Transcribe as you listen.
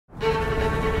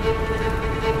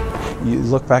You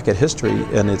look back at history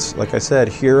and it's, like I said,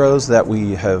 heroes that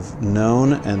we have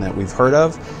known and that we've heard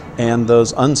of, and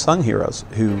those unsung heroes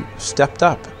who stepped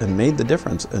up and made the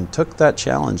difference and took that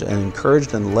challenge and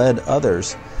encouraged and led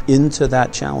others into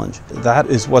that challenge. That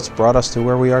is what's brought us to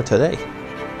where we are today.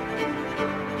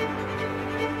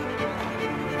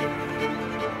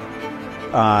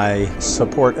 I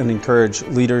support and encourage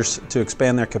leaders to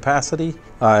expand their capacity.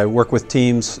 I work with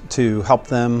teams to help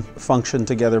them function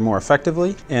together more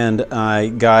effectively, and I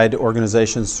guide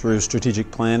organizations through strategic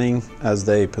planning as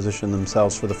they position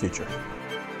themselves for the future.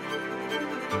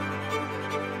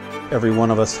 Every one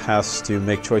of us has to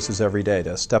make choices every day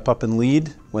to step up and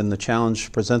lead when the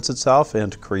challenge presents itself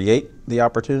and create the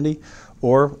opportunity,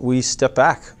 or we step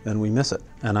back and we miss it.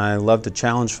 And I love to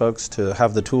challenge folks to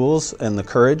have the tools and the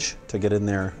courage to get in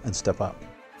there and step up.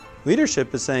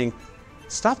 Leadership is saying,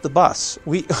 stop the bus.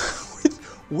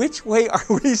 Which way are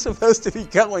we supposed to be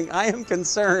going? I am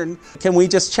concerned. Can we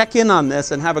just check in on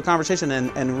this and have a conversation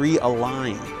and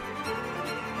realign?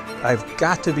 I've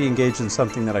got to be engaged in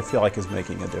something that I feel like is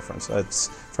making a difference. It's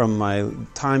from my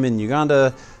time in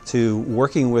Uganda to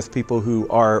working with people who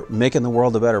are making the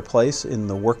world a better place in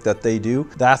the work that they do.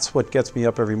 That's what gets me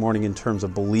up every morning in terms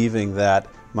of believing that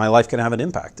my life can have an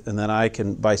impact, and that I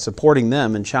can, by supporting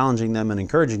them and challenging them and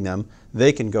encouraging them,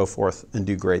 they can go forth and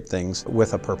do great things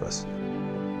with a purpose.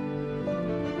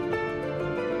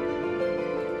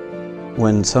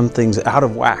 When something's out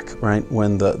of whack, right?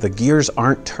 When the gears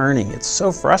aren't turning, it's so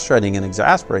frustrating and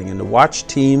exasperating. And to watch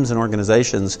teams and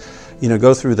organizations,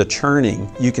 go through the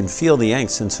churning, you can feel the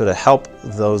angst, and so to help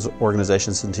those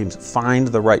organizations and teams find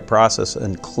the right process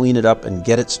and clean it up and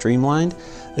get it streamlined,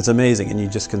 it's amazing. And you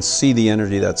just can see the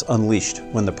energy that's unleashed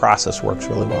when the process works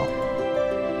really well.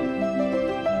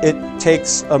 It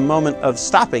takes a moment of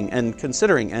stopping and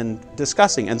considering and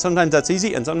discussing, and sometimes that's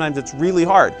easy and sometimes it's really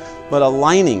hard, but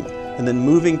aligning and then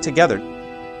moving together.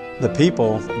 The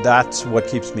people, that's what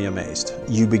keeps me amazed.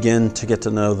 You begin to get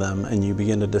to know them and you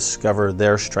begin to discover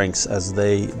their strengths as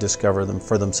they discover them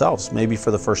for themselves, maybe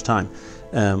for the first time,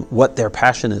 what their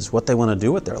passion is, what they want to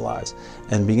do with their lives,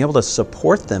 and being able to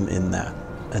support them in that,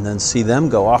 and then see them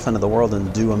go off into the world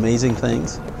and do amazing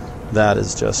things. That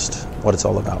is just what it's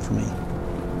all about for me.